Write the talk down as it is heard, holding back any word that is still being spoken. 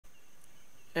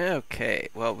Okay,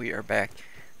 well, we are back.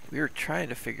 We were trying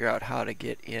to figure out how to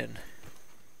get in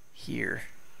here.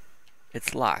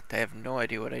 It's locked. I have no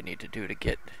idea what I need to do to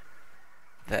get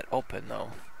that open, though.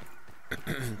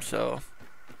 So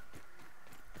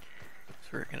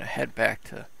we're gonna head back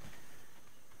to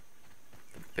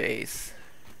the base.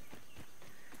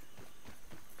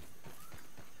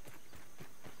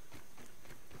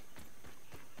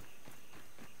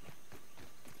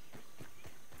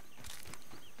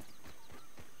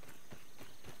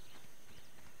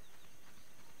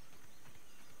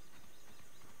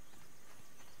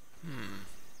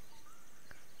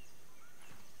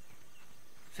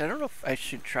 So I don't know if I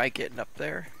should try getting up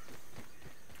there.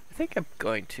 I think I'm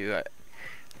going to.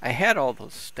 I had all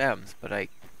those stems, but I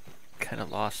kind of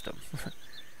lost them.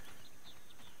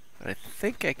 But I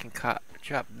think I can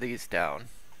chop these down.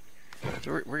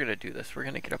 So we're going to do this. We're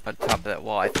going to get up on top of that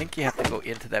wall. I think you have to go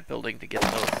into that building to get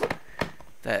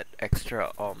that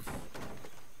extra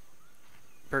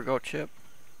Virgo chip.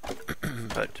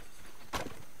 But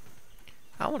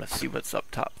I want to see what's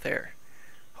up top there.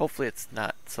 Hopefully it's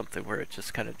not something where it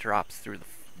just kind of drops through the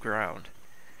ground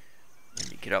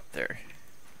when you get up there.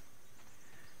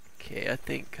 Okay, I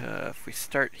think if we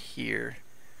start here.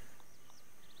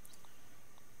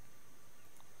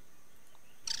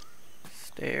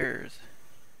 Stairs.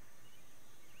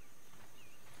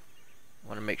 I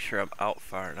want to make sure I'm out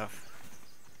far enough.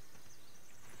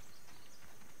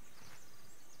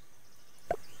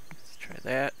 Let's try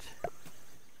that.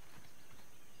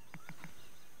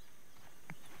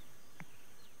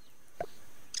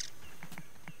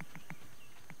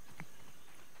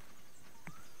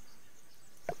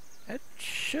 That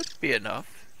should be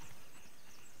enough.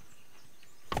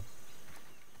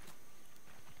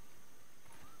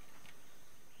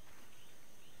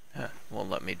 Huh, won't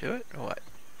let me do it, or what?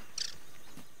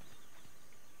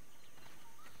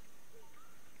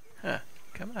 Huh,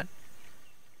 come on.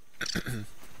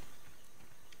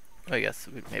 I guess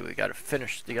maybe we gotta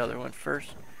finish the other one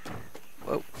first.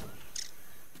 Whoa.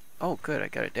 Oh good, I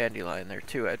got a dandelion there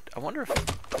too. I wonder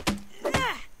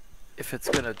if it's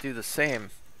gonna do the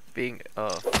same being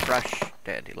a fresh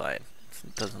dandelion.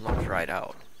 It doesn't look dried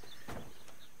out.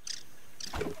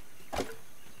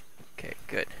 Okay,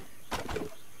 good.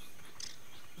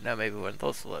 Now maybe one of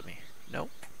those will let me.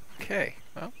 Nope. Okay,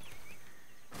 well.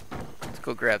 Let's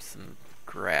go grab some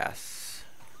grass.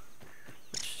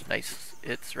 Which is nice.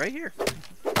 It's right here.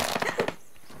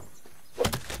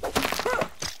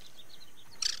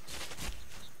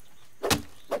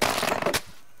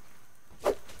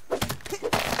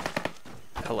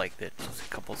 I like that. Just a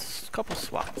couple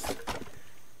swaps.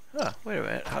 Huh, wait a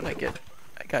minute. How did I get...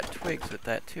 I got twigs with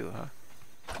that too, huh?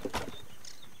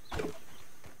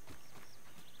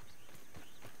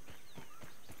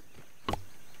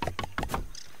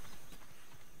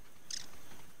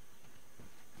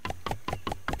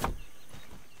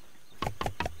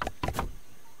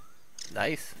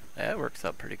 Nice. That works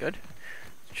out pretty good.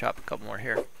 Let's chop a couple more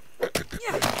here.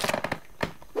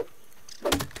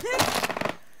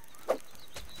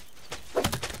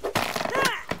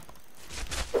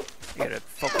 You gotta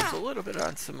focus a little bit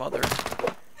on some other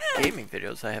gaming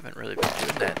videos. I haven't really been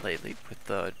doing that lately with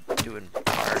doing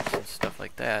cards and stuff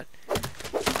like that.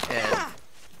 And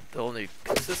the only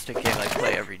consistent game I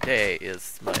play every day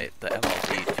is the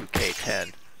MLB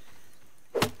 2K10.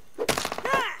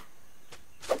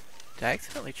 Did I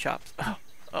accidentally chop?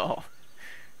 Oh,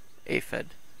 aphid.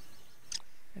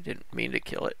 I didn't mean to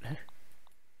kill it.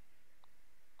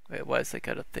 Wait, why has it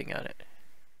got a thing on it?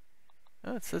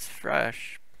 Oh, it says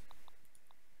fresh.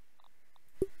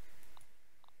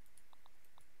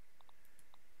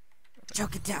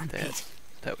 Choke it down, Pete.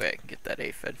 That way I can get that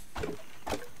aphid.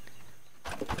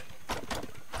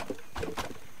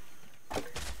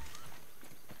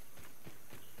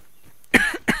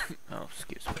 Oh,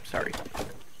 excuse me. Sorry.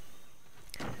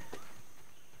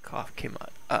 Cough came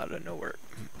out of nowhere.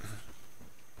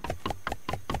 I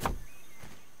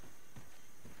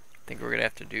think we're gonna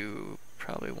have to do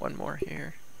probably one more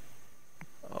here.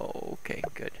 Oh, okay,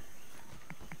 good.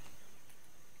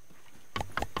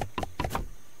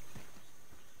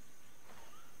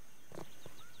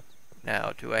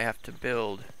 Now, do I have to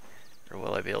build, or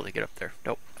will I be able to get up there?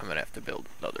 Nope, I'm gonna have to build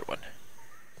another one.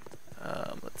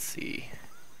 Let's see.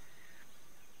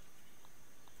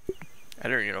 I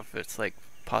don't even know if it's like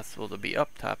possible to be up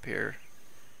top here.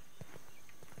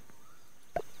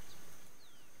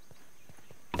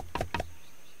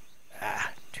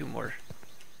 Ah, two more.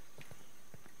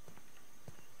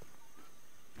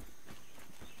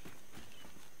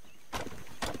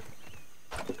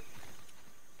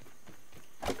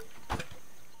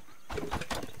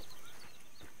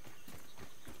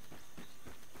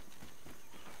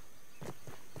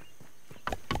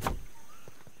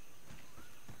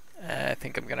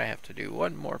 think I'm gonna have to do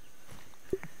one more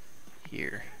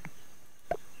here.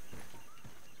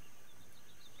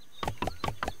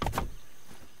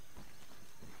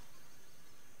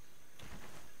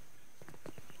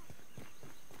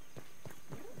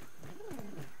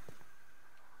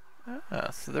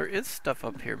 Ah, so there is stuff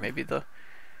up here. Maybe the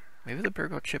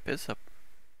Burgo chip is up.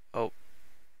 Oh,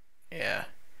 yeah.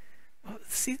 Oh,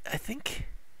 see, I think.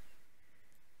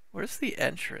 Where's the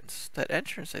entrance? That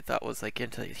entrance I thought was like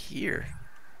into here.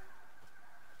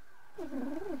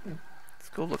 Let's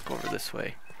go look over this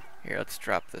way. Here, let's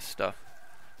drop this stuff.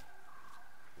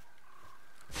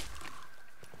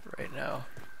 Right now.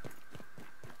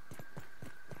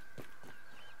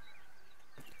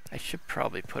 I should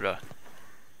probably put a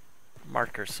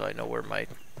marker so I know where my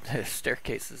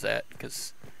staircase is at,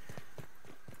 because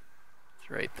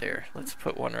it's right there. Let's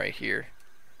put one right here.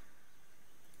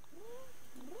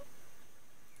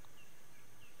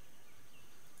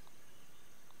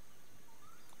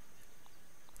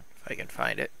 If I can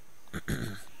find it.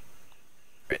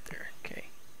 Right there, okay.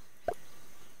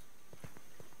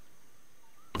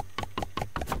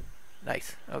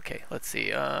 Nice. Okay, let's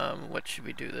see. What should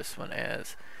we do this one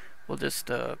as? We'll just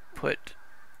put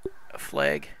a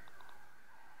flag,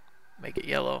 make it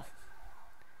yellow,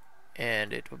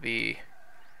 and it will be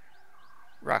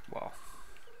rock wall.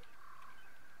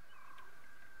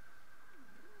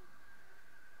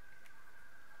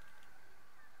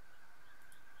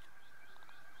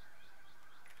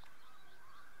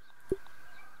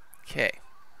 Okay.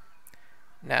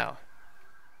 Now,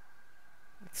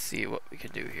 let's see what we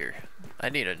can do here. I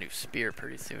need a new spear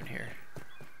pretty soon here.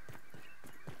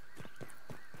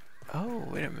 Oh,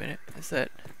 wait a minute. Is that...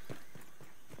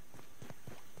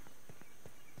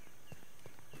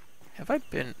 Have I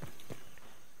been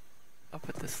up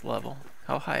at this level?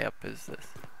 How high up is this?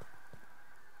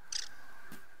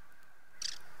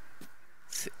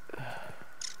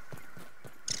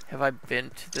 Have I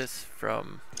been to this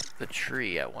from the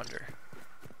tree, I wonder?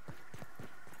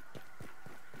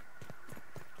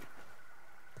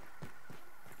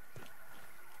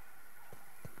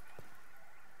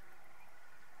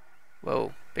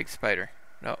 Whoa, big spider.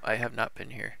 No, I have not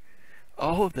been here.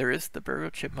 Oh, there is the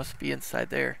Burgo chip. Must be inside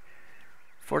there.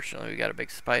 Fortunately, we got a big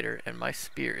spider, and my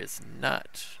spear is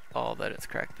not all that it's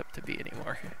cracked up to be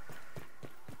anymore.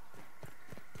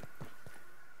 Is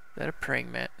that a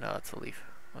praying mantis? No, it's a leaf.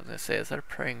 I was gonna say, is that a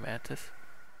praying mantis?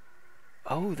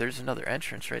 Oh, there's another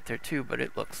entrance right there too, but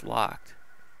it looks locked.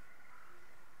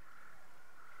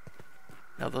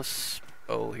 Now those...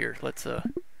 Oh, here, let's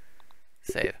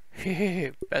save.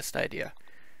 Best idea.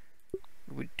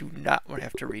 We do not want to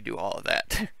have to redo all of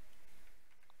that.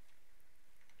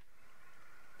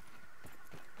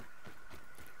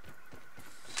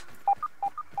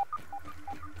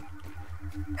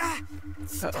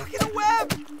 Stuck in a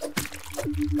web!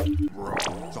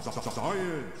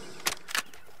 Science!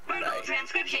 Virgo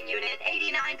Transcription Unit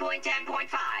 89.10.5.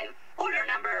 Order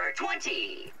number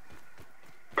 20.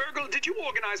 Burgle, did you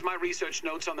organize my research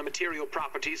notes on the material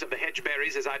properties of the hedge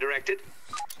berries as I directed?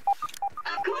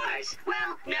 Of course.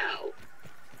 Well, no.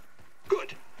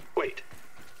 Good. Wait.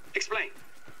 Explain.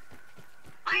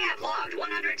 I have logged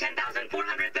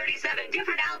 110,437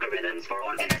 different algorithms for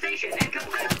organization and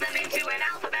compiled them into an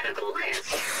alphabetical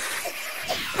list.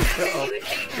 Continuous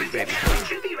being printed now and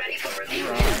should be ready for review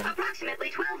in approximately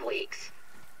 12 weeks.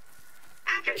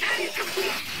 After that is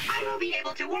complete, I will be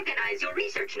able to organize your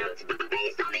research notes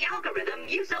based on the algorithm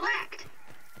you select.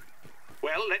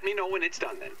 Well, let me know when it's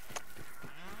done then.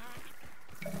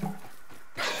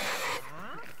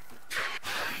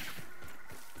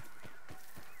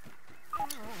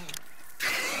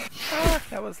 Ah,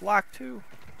 that was locked too.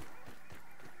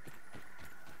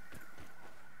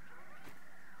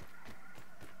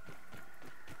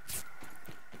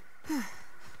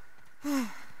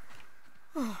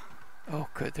 Oh,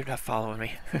 good, they're not following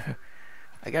me.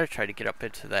 I gotta try to get up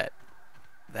into that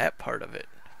part of it.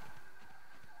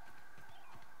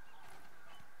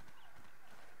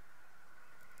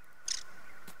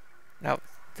 Now,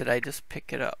 did I just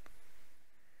pick it up?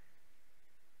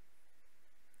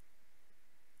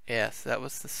 Yes, that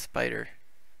was the spider.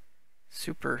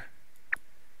 Super.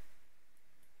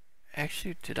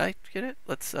 Actually, did I get it?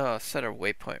 Let's set our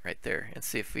waypoint right there and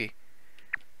see if we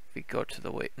go to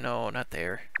the way. No, not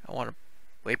there. I want a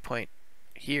waypoint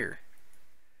here.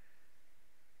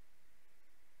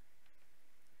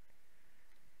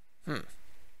 Let's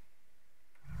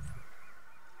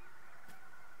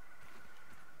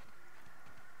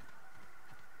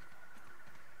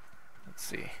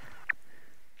see.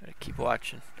 Gotta keep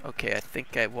watching. Okay, I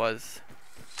think I was.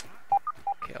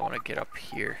 Okay, I want to get up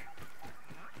here.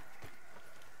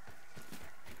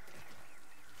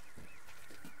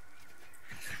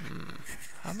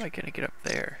 How am I gonna get up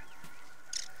there?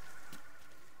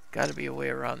 Gotta be a way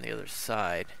around the other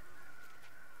side.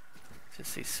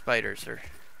 Just these spiders are...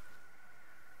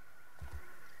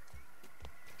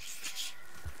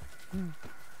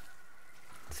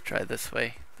 Let's try this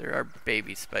way. There are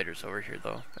baby spiders over here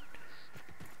though.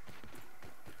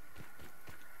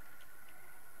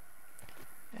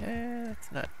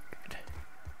 That's not good.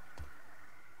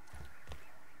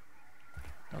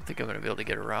 I don't think I'm gonna be able to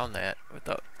get around that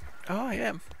without... Oh, I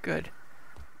am. Good.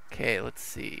 Okay, let's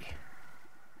see.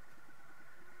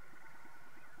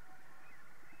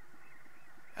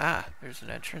 Ah, there's an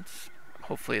entrance.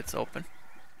 Hopefully it's open.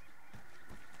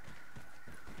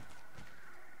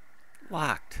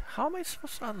 Locked. How am I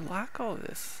supposed to unlock all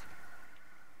this?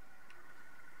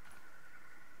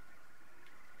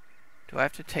 Do I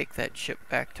have to take that chip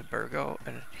back to Burgo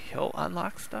and he'll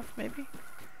unlock stuff, maybe?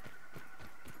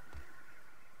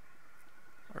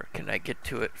 Or can I get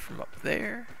to it from up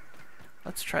there?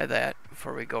 Let's try that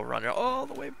before we go running all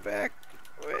the way back.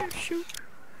 Wait, shoot.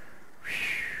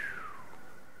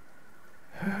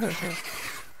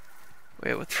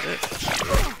 Wait, what's this?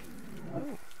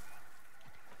 Oh.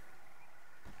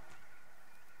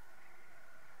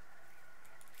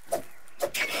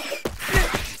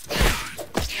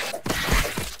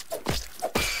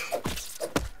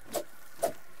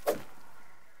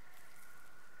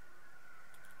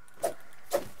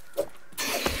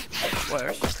 Boy,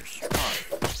 they're super strong.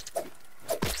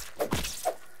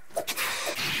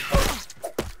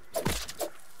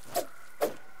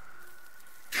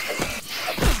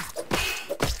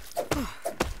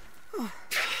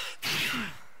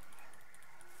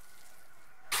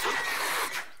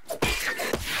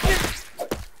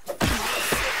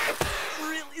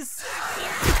 Really sick.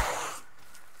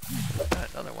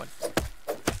 Another one.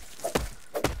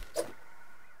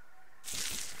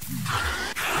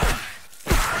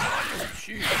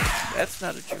 Shoot, that's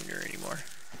not a junior anymore.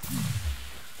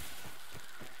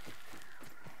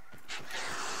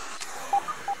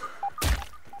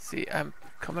 See, I'm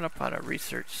coming up on a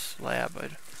research lab,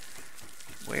 but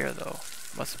where though?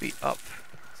 Must be up.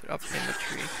 Is it up in the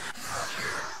tree?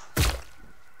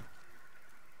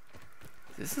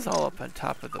 This is all up on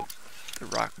top of the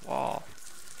rock wall.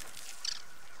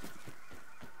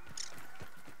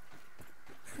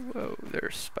 Whoa,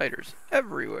 there's spiders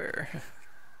everywhere.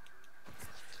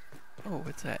 Oh,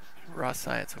 what's that? Raw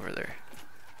science over there.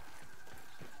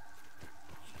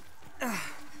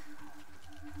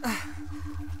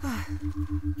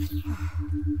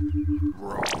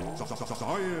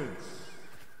 Science.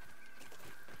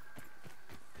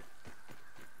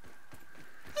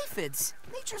 Aphids,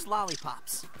 nature's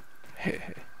lollipops.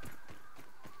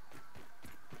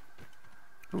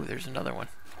 Ooh, there's another one.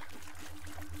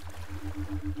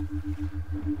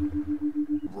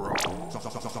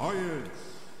 Science.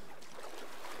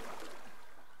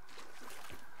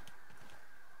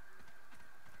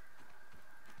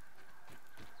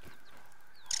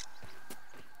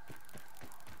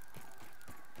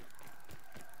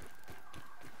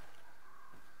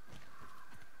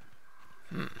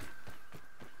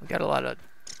 We got a lot of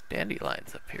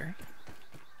dandelions up here.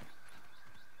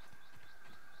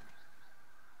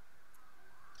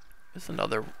 There's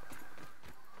another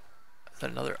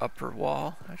upper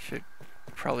wall I should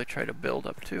probably try to build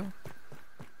up to.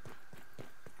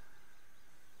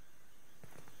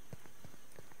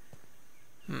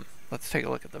 Let's take a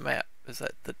look at the map. Is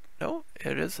that the... No,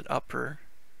 it is an upper...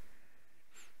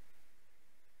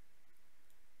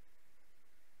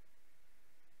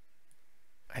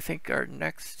 I think our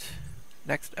next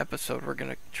episode we're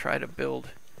gonna try to build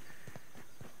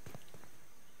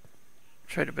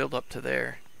up to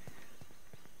there.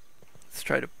 Let's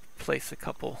try to place a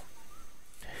couple.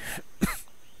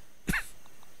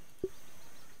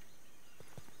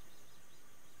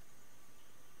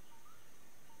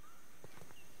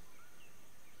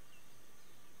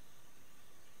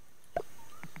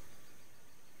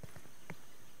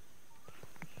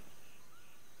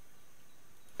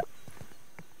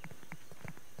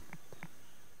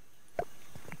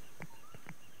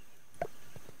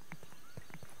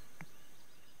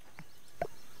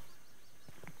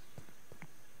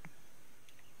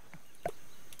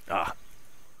 Ah,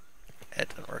 that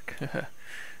didn't work.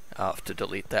 I'll have to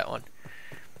delete that one.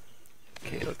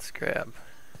 Okay, let's grab...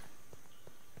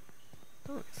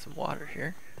 Oh, get some water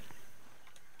here.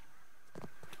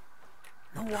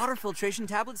 No water filtration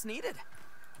tablets needed.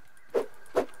 Is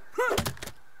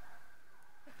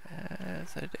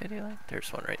that a dandelion?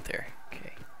 There's one right there.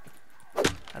 Okay.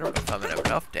 I don't know if I'm gonna have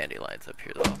enough dandelions up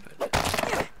here though, but...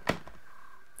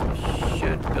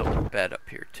 Should build a bed up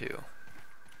here too.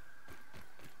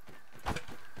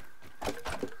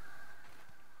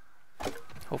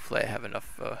 Hopefully I have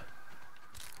enough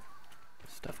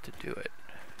stuff to do it.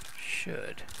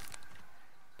 Should.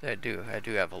 I do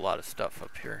have a lot of stuff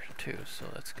up here too, so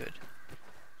that's good.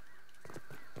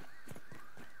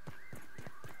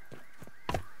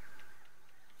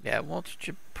 Yeah, why don't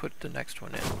you put the next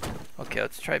one in? Okay,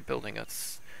 let's try building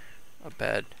us a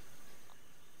bed.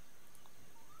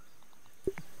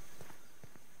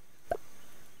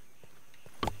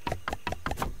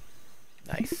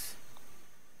 Nice.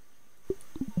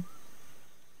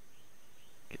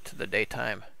 Get to the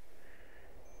daytime.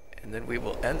 And then we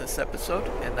will end this episode,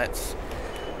 and that's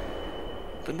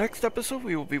the next episode.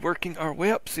 We will be working our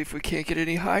way up, see if we can't get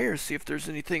any higher, see if there's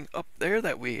anything up there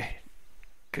that we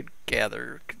could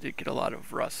gather. Could get a lot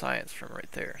of raw science from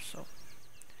right there. So,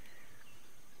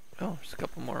 oh, there's a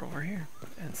couple more over here,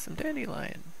 and some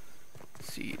dandelion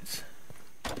seeds.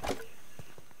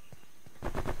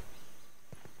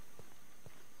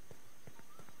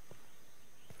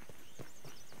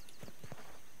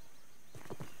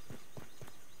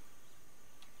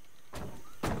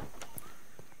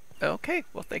 Okay,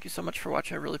 well, thank you so much for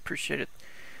watching. I really appreciate it.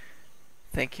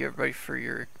 Thank you, everybody, for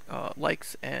your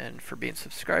likes and for being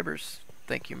subscribers.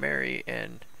 Thank you, Mary,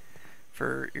 and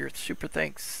for your super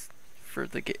thanks for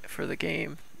the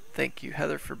game. Thank you,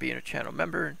 Heather, for being a channel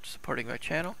member and supporting my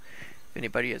channel. If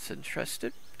anybody is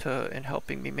interested in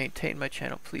helping me maintain my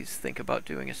channel, please think about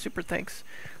doing a super thanks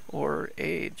or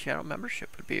a channel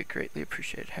membership. Would be greatly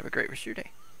appreciated. Have a great rest of your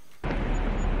day.